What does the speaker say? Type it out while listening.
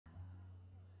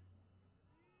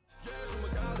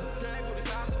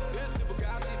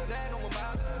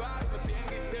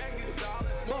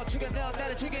넌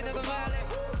나를 죽이는 건 말해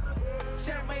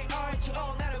셀메오 오렌지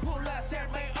나를 불러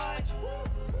셀메오 오렌지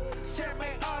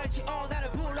셀메오 오렌지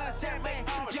나를 불러 셀메오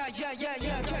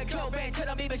야야야야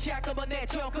캘코벤처럼 입을 샷건번 내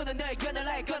조건은 널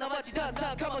겨날날 끊어 멋지던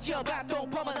거머쥐어 박동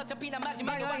펌은 어차피 난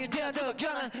마지막에 왕이 되어도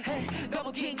겨는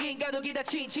너무 긴긴 가독이 다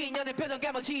친친년의 표정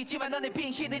감아지지만 너네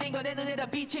빙신들인 거 내 눈에다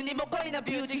비침 네 목걸이나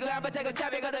뷰지고 한 발자국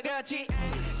잡에 걷어갔지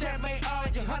셀메오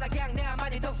오렌지 화나강 내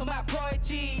한마디 덕소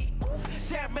맛보였지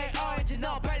셀메오 오렌지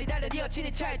너 빨리 달려 네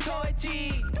여친이 차에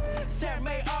토했지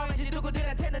셀메오 오렌지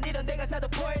누구들한테는 이런 내가 사도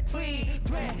포에트리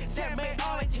돼 셀메오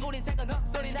오렌지 우린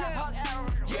상관없어 우린 나 hot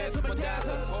hour Yeah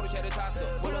 25 포르쉐를 샀어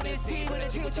물론 이 씹을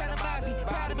지구차는 맛이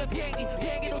빠르면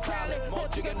비행기도 살래 못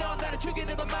죽여 넌 나를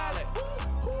죽이는 건 말래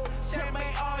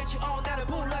셀메오 오렌지 나를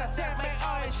불러 셀메오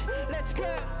오렌지 Let's go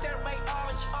셀메오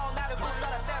오렌지 나를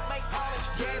불러 셀메오 오렌지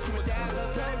Yeah 25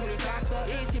 털을 샀어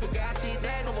이 씹을 같이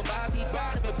내 놈은 맛이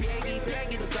빠르면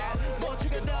비행기도 살래 못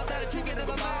죽여 넌 나를 죽이는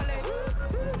건 말래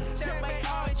셀메오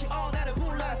오렌지 나를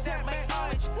불러 셀메오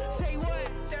오렌지 Say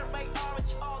what 셀메오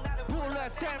오렌지 나를 불러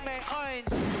셀메오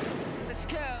오렌지 Let's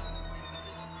go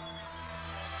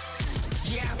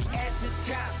Yeah, I'm at the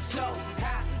top, so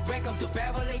high. Welcome to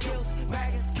Beverly Hills.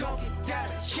 Back and go get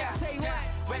that shot. Say what?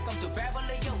 Welcome to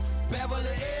Beverly Hills.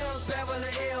 Beverly Hills,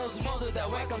 Beverly Hills. 모두 다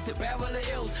welcome to Beverly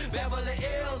Hills. Beverly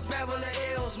Hills, Beverly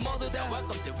Hills. 모두 다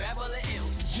welcome to Beverly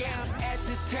Hills. Yeah, I'm at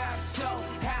the top, so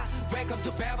high. Welcome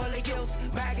to Beverly Hills.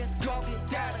 Back and go get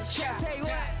that shot. Say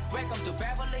what? Welcome to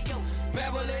Beverly Hills.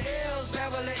 Beverly Hills,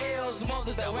 Beverly Hills.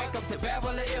 모두 다 welcome to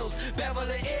Beverly Hills.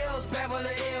 Beverly Hills,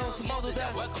 Beverly Hills. 모두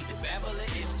다 welcome to Beverly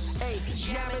Hills. Hey,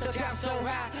 yeah, I'm at the top so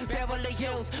high. Beverly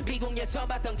Hills. 미국에서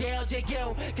봤던 게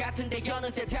어제요. 같은데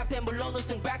어느새 탑된 물론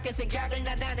우승밖에 생각을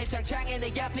난 안해. 장창에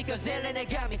내 앞이 거슬려 내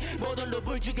감이 모든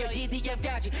룹을 죽여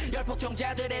EDM까지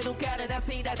열폭종자들의 눈가는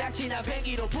앞세다 닥치나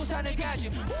배기로 부산을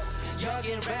가지.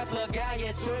 여긴 래퍼가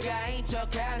예술가인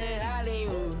척하는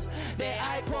할리우드. 내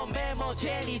아이폰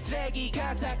메모제니 쓰레기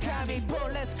가사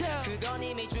카미볼 Let's go. 그건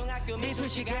이미 중학교 미술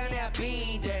시간에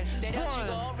앞인데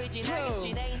내려치고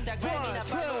오리지널이지 내 인스타그램이나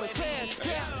팔로우에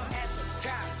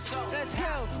Let's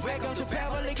go. Welcome to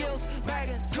Beverly Hills. Back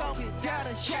and come get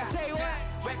that shot. Say what?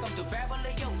 Welcome to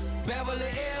Beverly Hills.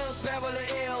 Beverly Hills, Beverly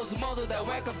Hills. 모두 다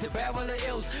welcome to Beverly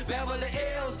Hills. Beverly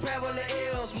Hills, Beverly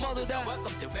Hills. 모두 다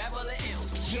welcome to Beverly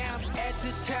Hills. Yeah, I'm at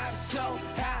the top, so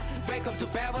high. Welcome to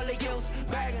Beverly Hills.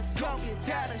 Back and come get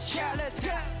that shot. Let's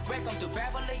go. Welcome to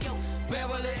Beverly Hills.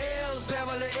 Beverly Hills,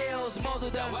 Beverly Hills.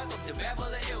 모두 다 welcome to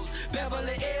Beverly Hills.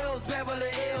 Beverly Hills,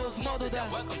 Beverly Hills. 모두 다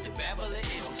welcome to Beverly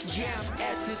Hills. Yeah, I'm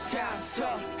at the top, so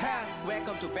high.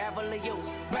 Welcome to Beverly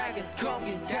Hills. Back and come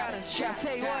get that shot.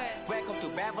 Say what? Welcome to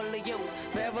Beverly Hills.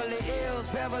 Beverly Hills,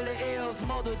 Beverly Hills.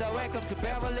 모두 다 welcome to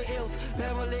Beverly Hills.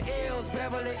 Beverly Hills,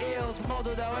 Beverly Hills.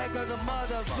 모두 다 welcome to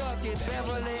motherfucking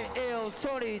Beverly Hills.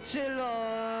 소리 질러.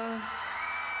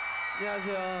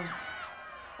 안녕하세요.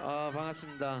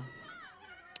 반갑습니다.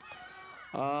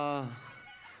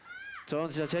 전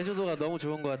진짜 제주도가 너무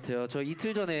좋은 것 같아요. 저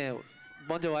이틀 전에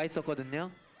먼저 와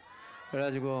있었거든요.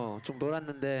 그래가지고 좀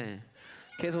놀았는데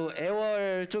계속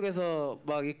애월 쪽에서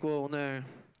막 있고 오늘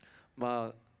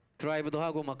막 드라이브도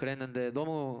하고 막 그랬는데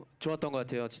너무 좋았던 것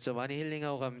같아요. 진짜 많이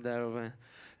힐링하고 갑니다, 여러분.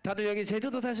 다들 여기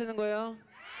제주도 사시는 거예요?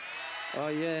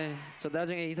 예. 저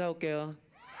나중에 이사 올게요.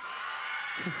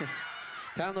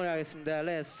 다음 노래 하겠습니다.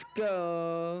 Let's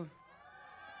go.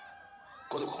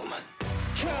 고독만.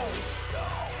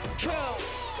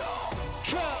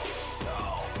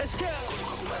 Let's go.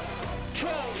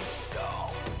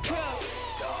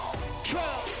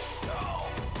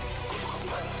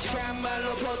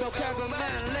 참말로 고독하구만.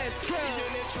 Let's go.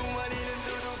 이전에 주머니는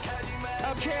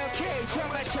두둑하지만. Okay, okay.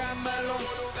 정말 참말로.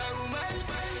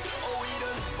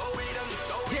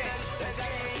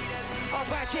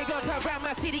 바치고 더란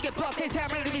마시리게 버스의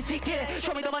삶을 리미시키네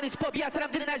쇼미더머니 수퍼비와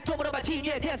사람들은 아직도 물어봐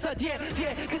진위에 대해서 뒤에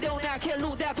근데 오늘 아킬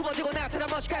루자 두 번 지고 나서는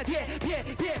멋있게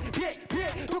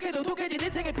뒤에 독해도 독해진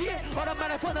인생에 비해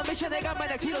오랜만에 푸는 미션 내가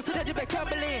만약 뒤로 쓰러진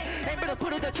백커블링 엠브로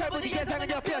부르던 철분이 예상은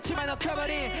옆이었지만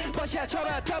엎혀버린 멋이야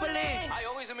쳐봐 더블링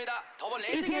여기 있습니다.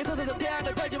 더블링 인생에서도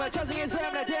대항을 걸지만 천승에서야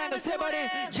나 대항을 세버린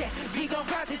Yeah we gon'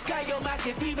 rock this guy yo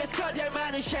맞게 비벼서 거절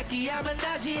많은 새끼야만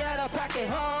나지 않아 밖에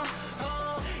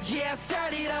Yeah, I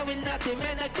started out with nothing.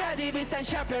 맨날까지 비싼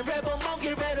샴페인 랩은 먼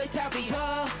길 배를 타비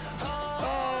Oh,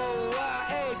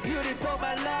 hey, beauty for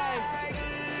my life.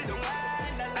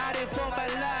 I did for my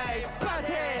life.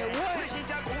 빠세, what? 우리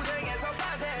진짜 고생해서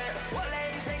빠세.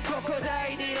 원래 인생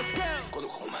crocodile, let's go.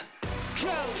 고독만.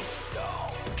 Go.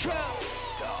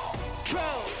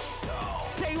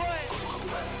 Say what?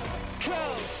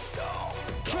 Go.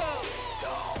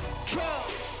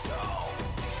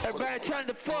 Everybody turn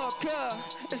the fuck up.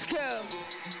 Let's go.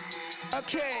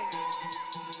 Okay.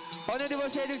 어느들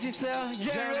벌써 해줄 수 있어요?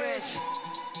 Young Rich.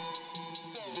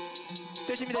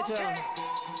 될 준비됐죠?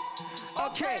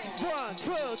 Okay. 1,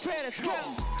 2, 3, let's go.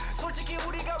 솔직히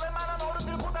우리가 웬만한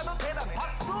어른들보다도 대단해.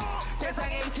 박수.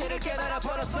 세상의 이치를 깨달아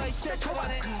버렸어 이 시대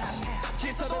초반에.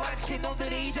 질서도 안 지킨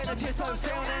놈들이 이제는 질서를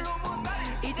세우네.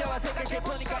 이제와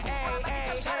생각해보니까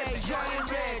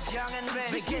Young and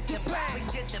rich, we get the back.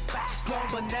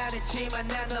 공부는 안 했지만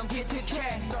난 너무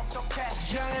기특해.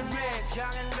 Young and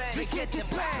rich, we get the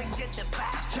back.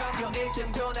 전교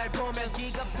 1등도 날 보면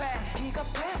기겁해.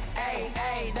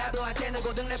 나도 한테는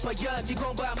고등 래퍼였지.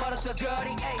 공부 안 멀었어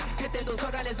거리. 그때도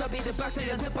서간에서 비트박스를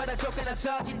연습하다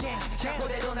쫓겨났었지.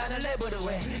 자고대도 나는 랩으로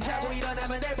해. 자고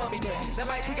일어나면 앨범이 돼. 나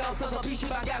마이크가 없어서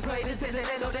PC방 가서 이른 셋에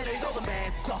내 노래를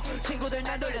녹음했어. 친구들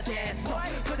난 돌려댔어.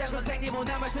 교장 선생님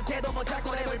오나 말씀 때도 못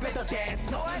찾고 랩을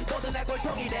뱉어댔어. 모두 날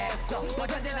꼴통이랬어.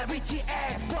 어쩐지 난 리치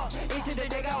엑스퍼. 일진들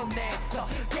내가 혼냈어.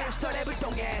 갱스터 랩을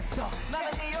통해서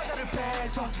나는 네 여자를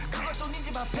뺏어. 그것도 네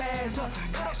집 앞에서.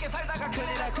 그렇게 살다가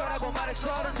큰일 날 거라고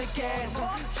말했어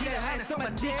어른들께서. 싫어하는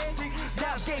속만 dig.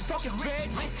 Now I'm getting fucking rich.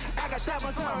 I got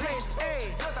diamonds on my wrist.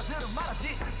 여자들은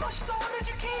말하지 멋있어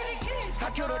오늘지 키리키.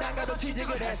 학교를 안 가도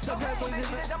취직을 했어. 결국 내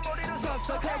시대 잔머리를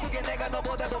썼어. 결국에 내가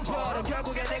너보다 돈 벌어.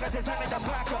 결국에 내가 세상을 다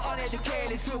바꿔.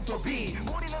 Uneducated SUPERBEE.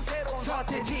 우리는 새로운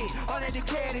서태지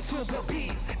Uneducated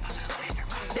SUPERBEE.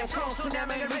 내 총수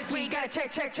남에게 risk we gotta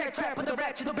check trap on the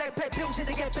rack 지도 백팩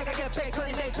병신에게 패가 개패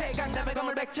컨이 맥패 강남의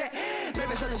건물 백채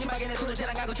랩에서는 심하게 내 돈을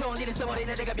자랑하고 좋은 일을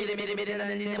써버리는 내가 미리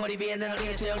나는 니네 머리 위에 난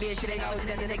어리에서 우리의 실행하고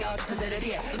지내는 내가 어찌 천대를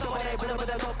이해 또 해내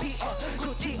불러보다 높이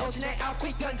구찌 옷이 내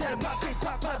아웃핏 견차를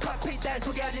팝핏 날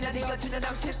소개하지 난 이거 진짜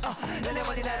남친 내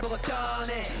머리 날 보고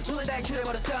떠네 돈을 다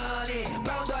인출해버렸더니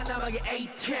바운드 안 남아게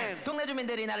ATM 동네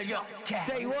주민들이 나를 욕해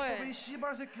Say what 이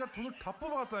씨발 새끼가 돈을 다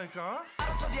뽑아갔다니까.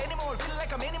 알았어 네 애니멀 feel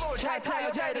like a minimal. 잘 타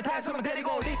여자애들 다 서면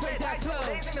데리고 리플레이 다 slow.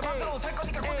 내 인생 내 맘대로 살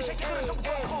거니까 꼰대 새끼들은 전부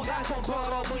꺼지고. 난돈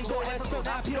벌어 무인도에서 또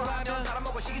나 필요하면 사람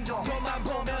먹어 식인 종. 돈만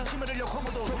보면 침을 흘려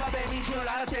코모도. 도마뱀 인줄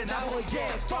알았대 나보고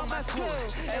yeah for my school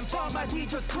and for my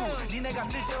teachers too. 니네가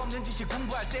쓸데없는 지식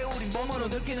공부할 때 우린 몸으로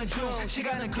느끼는 중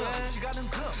시간은 급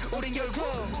우린 결국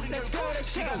Let's go let's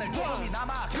시간을 조금이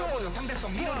남아 겨우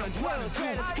상대성 이론을 구하는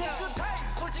중.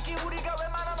 솔직히 우리가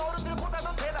웬만한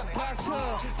어른들보다도 대단해. 박수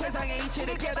세상의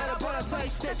이치를 깨달아 버렸어 이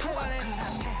시대 초반에.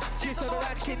 질서도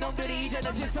안 지킨 놈들이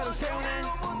이제는 질서를 세우네.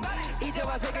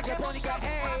 이제와 생각해보니까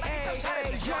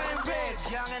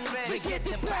Young and rich, we get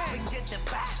the back.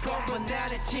 공부는 안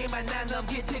했지만 난 너무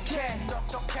기특해.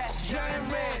 Young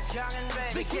and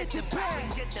rich, we get the back.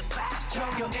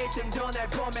 전교 1등도 날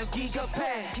보면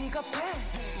기겁해.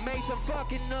 Make some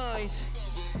fucking noise.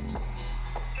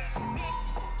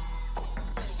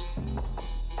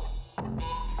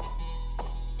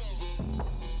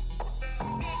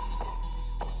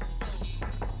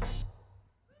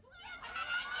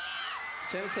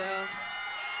 재밌어요?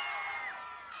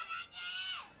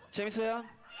 재밌어요?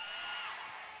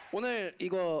 오늘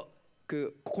이거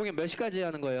그 공연 몇 시까지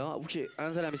하는 거예요? 혹시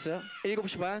아는 사람 있어요?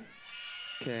 7시 반?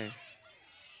 오케이.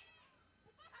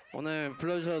 오늘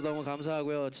불러주셔서 너무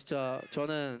감사하고요. 진짜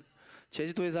저는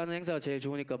제주도에서 하는 행사가 제일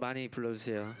좋으니까 많이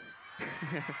불러주세요.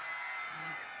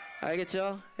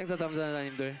 알겠죠? 행사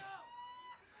담당자님들.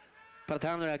 바로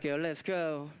다음 노래 할게요. Let's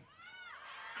go.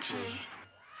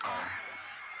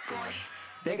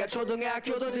 내가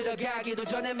초등학교도 들어가기도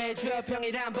전에 매주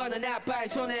평일 번은 아빠의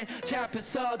손에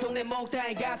잡혔어. 동네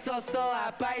목당에 갔었어.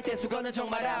 아빠의 대수건은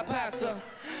정말 아팠어.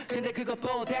 근데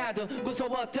그것보다도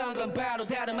무서웠던 건 바로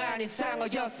다름 아닌 상어.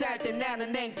 6살 때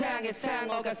나는 냉탕에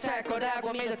상어가 살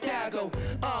거라고 믿었다고.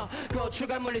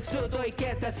 고추가 물릴 수도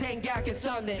있겠다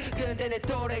생각했었네. 근데 내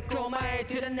또래 꼬마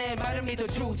애들은 내 말을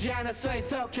믿어주지 않았어.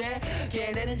 해석해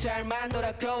걔네는 잘만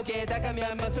놀았고 게다가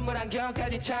몇몇은 물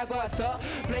안경까지 차고 왔어.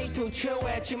 Play to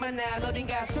chill 했지만 난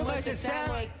어딘가 숨을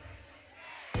세상.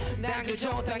 난 그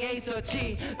좋은 땅에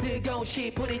있었지. 뜨거운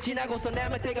 10분이 지나고서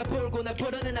남을 때가 불고 날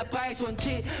부르는 아빠의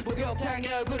손짓.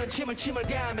 목욕탕에 얼굴은 침을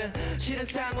가면 싫은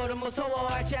상어를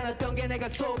무서워하지 않았던 게 내가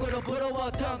속으로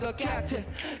부러웠던 것 같아.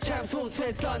 참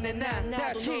순수했었네 난.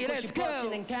 다시 Let's go.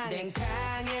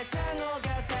 냉탕에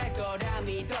상어가 살 거라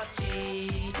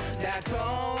믿었지. 나도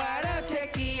알아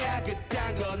새끼야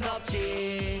그딴 건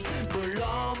없지.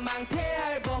 물론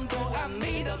망태 앨범도 안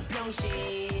믿어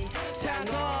병신.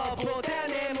 상어보다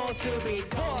내 모습이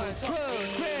더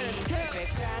무섭지.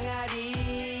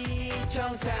 백상아리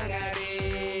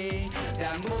정상아리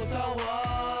난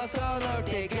무서워서 놀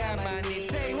때 가만히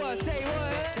Say what say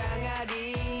what.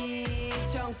 백상아리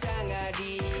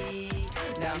정상아리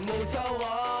난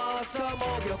무서워서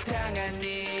목욕당하니.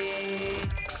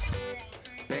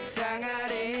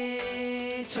 백상아리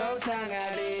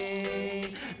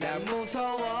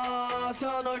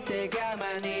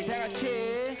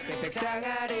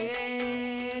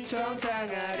내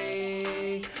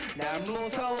정상아리 난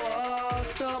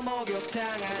무서워서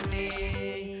목욕당하니.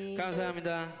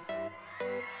 감사합니다.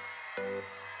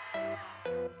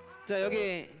 자,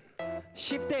 여기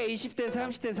 10대, 20대,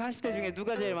 30대, 40대 중에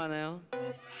누가 제일 많아요?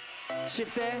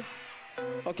 10대?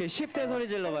 오케이, 10대 소리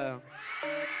질러봐요.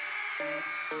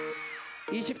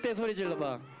 20대 소리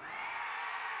질러봐.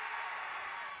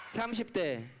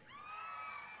 30대,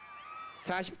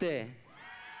 40대.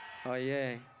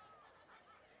 예.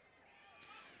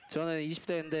 저는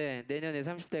 20대인데 내년에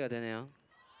 30대가 되네요.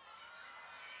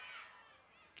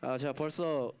 제가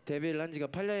벌써 데뷔를 한 지가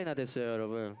 8년이나 됐어요,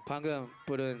 여러분. 방금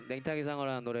부른 냉탕이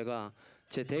상어라는 노래가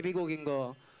제 데뷔곡인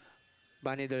거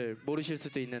많이들 모르실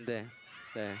수도 있는데,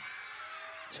 네.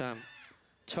 참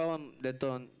처음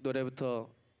냈던 노래부터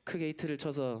크게 히트를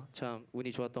쳐서 참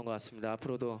운이 좋았던 것 같습니다.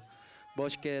 앞으로도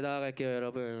멋있게 나아갈게요,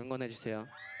 여러분. 응원해 주세요.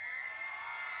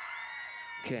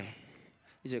 오케이,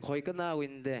 이제 거의 끝나가고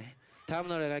있는데 다음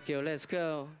노래 갈게요. Let's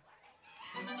go.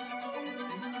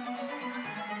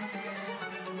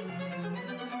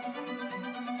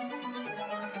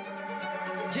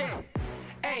 Yeah.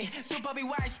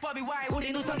 수퍼비와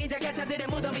우리 누성이자 가짜들의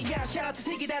무덤이야. Shout out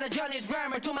to 시기다라 전일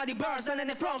랩을 두 마디 벌써 내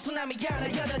flow 쓰나미야. 나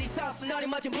여전히 sauce 너리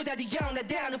멋진 부자지 형. 나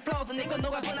대하는 flows 내건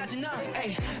녹아보나지 너.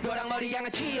 노랑머리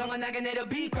양아치 영원하게 내려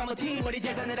비과모티 머리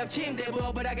재산을 합침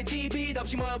대부업을하게 TV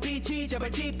없이 모여 빛이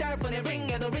제발 집 달폰에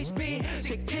ring에도 rich B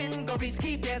직진 거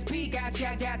risky best B 같이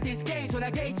I got this game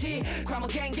소나게 있지 과모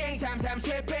갱갱 삼삼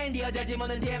실패 네 여자지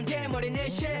뭐는 damn 머리 내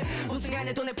shit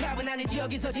우승하는 돈의 밥은 아니지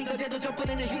여기서 진 거제도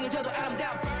적분에는 흉을 줘도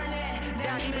아름다운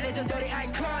난 이미 레전더리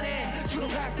아이콘에 죽은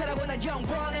박사라고 난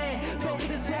영원해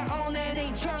보기도 새오네 내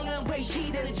인정은 왜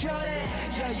시대는 저래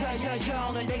야야야야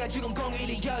오늘 내가 죽은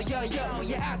공일이 야야야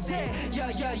Yeah I say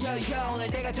야야야야 오늘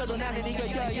내가 져도 나는 이거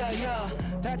야야야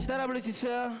같이 따라 부를 수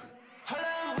있어요?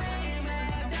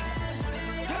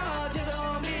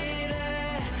 어제도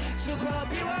미래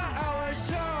수퍼비와 our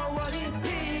show 원이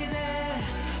피네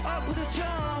업부도 저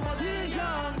모든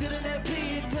형들은 내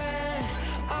빛에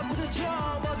업부도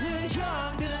저 모든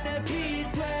형들은 내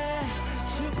빛에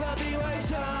수퍼비와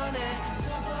이전에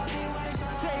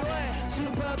Say what?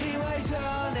 수퍼비와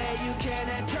이전에 You can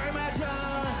enter my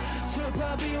zone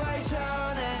수퍼비와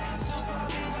이전에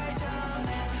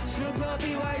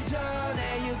수퍼비와 이전에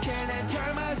You can enter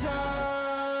my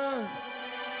zone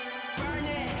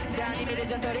난 이미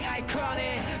레전더리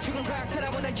아이콘에 죽은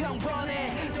박사라고 난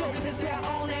영원해 또 그때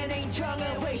새오네 내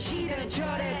인정은 왜 시대는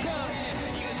저래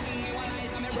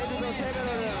제주도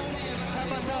새별오름 한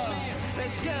번 더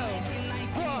Let's go 1,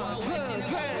 2, 3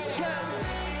 Let's go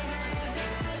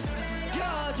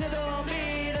여제도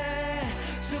미래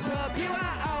수퍼비와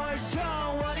our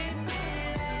show 원인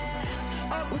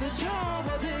업부도 저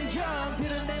모든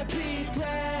형들은 내 빛에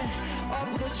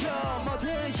업부도 저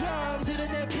모든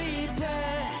형들은 내 빛에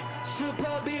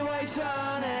수퍼비와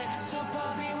이전에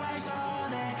수퍼비와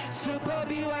이전에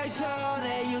수퍼비와 이전에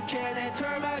You can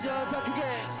enter my zone 더 크게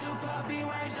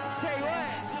수퍼비와 이전에 Say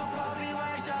what?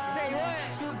 수퍼비와 이전에 Say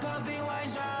what? 수퍼비와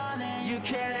이전에 You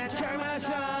can enter my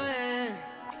zone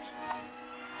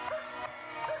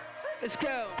Let's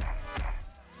go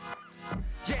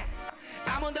Yeah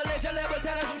I'm the legend level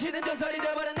살아 숨쉬는 전설이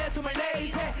되어버린 내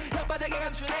 24세 혓바닥에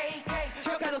감춘 AK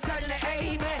저가도 사진의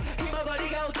에임에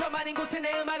힘어거리가 5천만인 곳에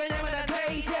내 음악을 내면 안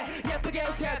돼 이제 예쁘게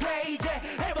웃어야 돼 이제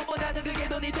앨범보다는 그게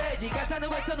돈이 되지 가사는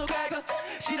왜써 녹아가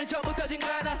실은 처음부터 진 거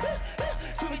하나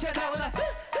숨이 잘 나오나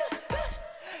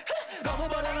너무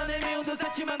벌어는 내 미움도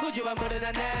쌓지만 굳이 환불은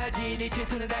안 나지 네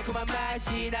질투는 달콤한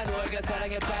맛이 난 월가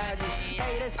사랑에 빠지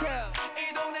Hey let's go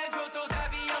이 동네 줘도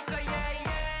답이 없어 yeah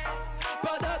yeah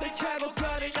버덕을 차고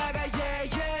거를 나가 yeah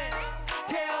yeah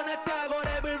태어났다고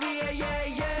랩을 위해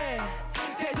yeah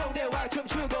yeah 세종대왕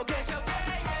춤추고 계셔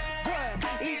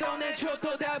이 동네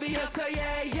줘도 답이 없어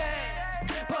yeah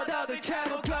yeah 버덕을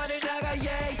차고 거를 나가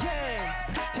yeah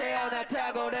yeah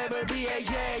태어났다고 랩을 위해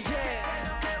yeah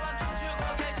yeah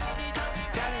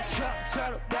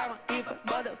서로 나만 if I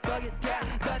motherfucking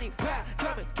die 너니 봐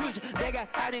그러면 두지 내가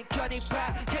아는 견이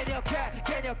봐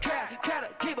개념카 카라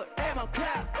기분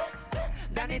에머카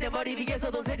난 니네 머리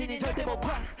위에서도 세진이 절대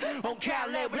못봐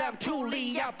온칼레 랩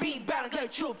툴리야 빈바람 걸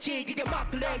춥지 그게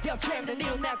막걸레 겹쳐있는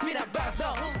이유 나 귀난 바스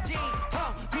너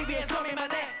TV에 소리만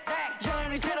해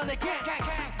여행을 새로 내게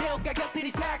내 옷과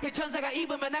곁들이 사악해 천사가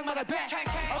입으면 악마가 돼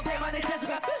어때만의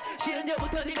재수가 싫은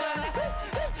여부터 지고 하나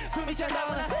숨이 잘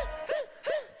나오나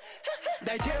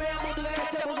날 제외한 모두가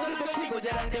가짜 모습을 펼치고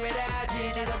자랑대회를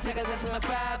하지 내 덕차가 샀으면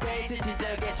파베이스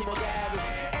진짜겠지 뭐가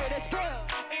Hey let's go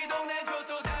이 동네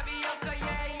줘도 답이 없어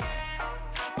yeah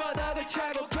yeah 버덕을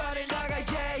차고 거를 나가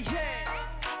yeah yeah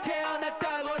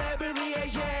태어났다고 랩을 위해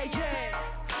yeah yeah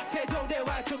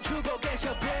다 춤추고 계셔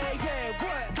yeah,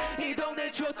 yeah. 이 동네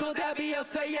주도 답이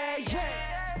없어 yeah,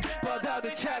 yeah.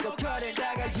 버덕을 차고 결을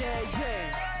나가 yeah,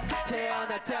 yeah.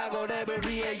 태어났다고 랩을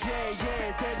위해 yeah,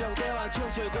 yeah. 세종대왕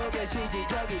춤추고 계시지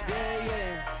저기 yeah,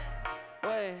 yeah.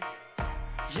 Wait,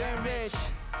 you're rich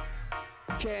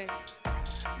okay,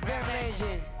 very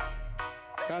amazing.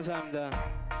 감사합니다.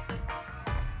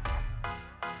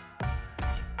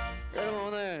 여러분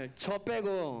오늘 저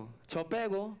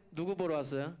빼고 누구 보러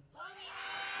왔어요?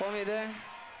 호미들?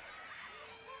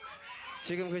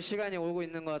 지금 그 시간이 오고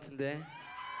있는 것 같은데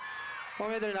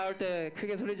호미들 나올 때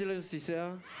크게 소리 질러줄 수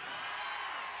있어요?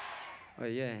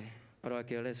 예, 바로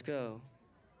갈게요. Let's go.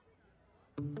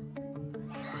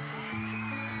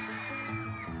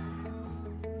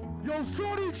 요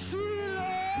소리 질러!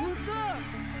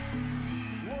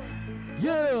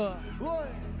 Yeah!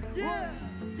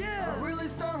 Yeah! I really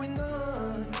start with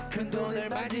none. 큰 돈을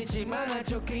만지지만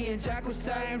한쪽 귀엔 자꾸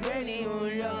사이렌이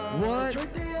울려 What?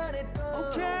 절대 안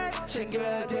했던 Okay!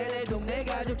 챙겨야 돼 내 동네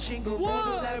가족 친구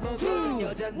모두 날 보고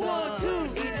여잔 너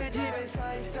이제 집에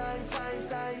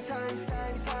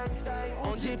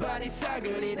온 집안이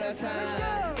싸그리다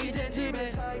사 이제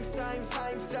집에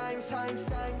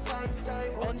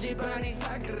온 집안이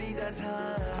싸그리다 사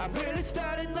I really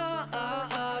started 너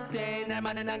어때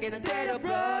날만은 안개는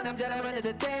때려봐 남자라면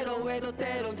해도 때로 해도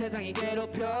때론 세상이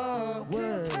괴롭혀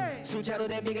수차로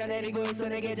된 비가 내리고 있어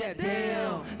내게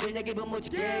제대요 늘 내 기분 못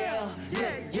지게요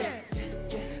yeah yeah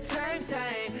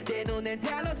사임 내 눈엔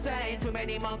달러 사인 Too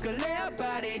many 멍클레어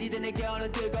body 이제 내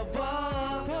겨울은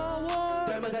뜨거워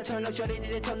별마다 철렁철인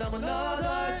이제 천 넘은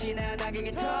너덜 지난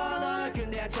낙엽인 터널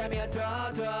근데 한참이야 더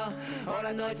All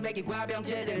I know is making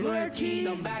과병제들 loyalty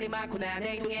넌 말이 많고 난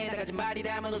행동에 나가지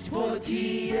말이라면 없이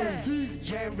포티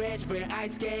Yeah rich real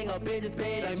ice gang up in this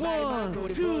bed 날 말이 많고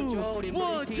우리 부조 우리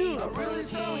무리피 I really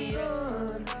start with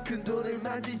none. 큰 돈을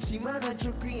만지지만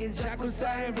한쪽 귀엔 자꾸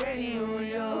사이렌이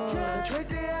울려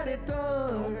절대 안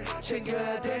했던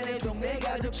챙겨야 돼 내 동네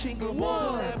가족 친구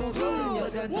모두 날 보고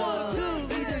여잔 너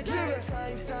이제 집에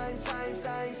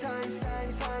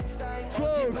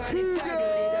온 집안이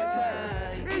싸그리다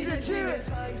사 이제 집에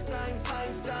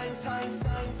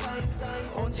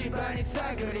온 집안이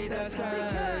싸그리다 사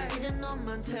이젠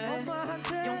엄마한테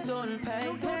용돈을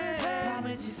pay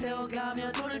밤을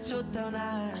지새워가며 돈을 쫓던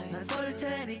난 쏠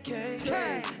테니 cake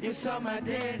You saw my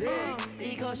dick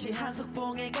이것이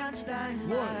한석봉의 간지다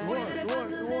우리들의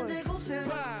상승생 제곱세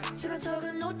친한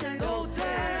척은 no thanks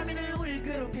사람이들 우릴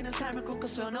괴롭히는 삶을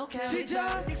꿈꿔서 no care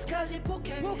익숙하지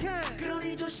폭행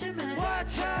그러니 조심해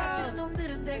자치는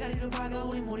놈들은 대가리를 박아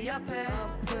우리 머리 앞에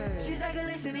시작을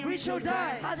listening reach or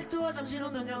die 아직도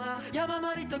정신없는 영화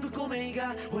야만만 있던 그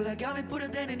꼬맹이가 올라가면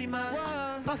뿌려대는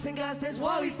이만 빡센 가스 that's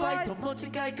why we fight 더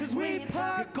멋진 가이 cause we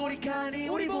pop 그 꼬리칸이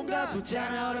우리 뭔가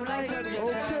붙잖아 얼음 라이트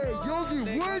오케이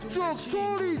여기 왼쪽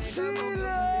소리 질러!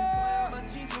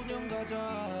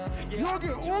 여기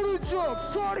오른쪽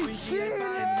소리 질러!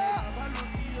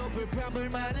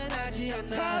 불평불만은 하지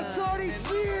않나 다 소리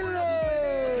질러!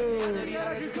 하늘이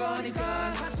알아줄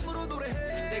거니까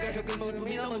내가 겪은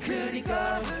모습이 너무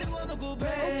크니까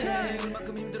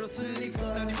그만큼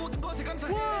힘들었으니까 난 이 모든 것에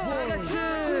감사해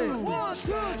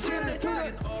지금 내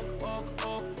타겟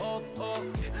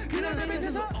그냥 내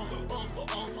밑에서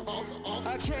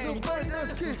Okay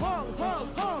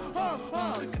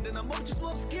근데 난 멈출 수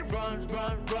없어 keep Run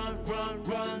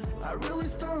I really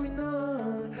start with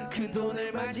none 큰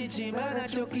돈을 만지지만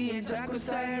한쪽 귀엔 자꾸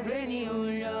사이렌이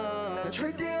울려 난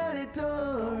절대 안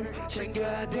했던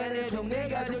챙겨야 돼 내 동네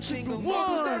가족 친구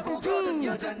모두 날 보거든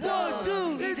여잔 너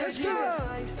이제 집에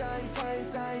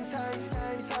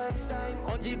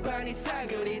온 집안이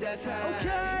싸그리다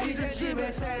사 이제 집에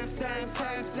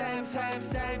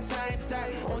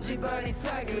온 집안이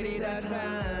싸그리다 사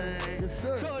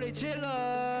소리 질러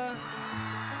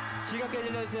지갑게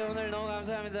질러주세요 오늘 너무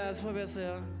감사합니다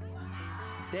수고하셨어요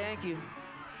Thank you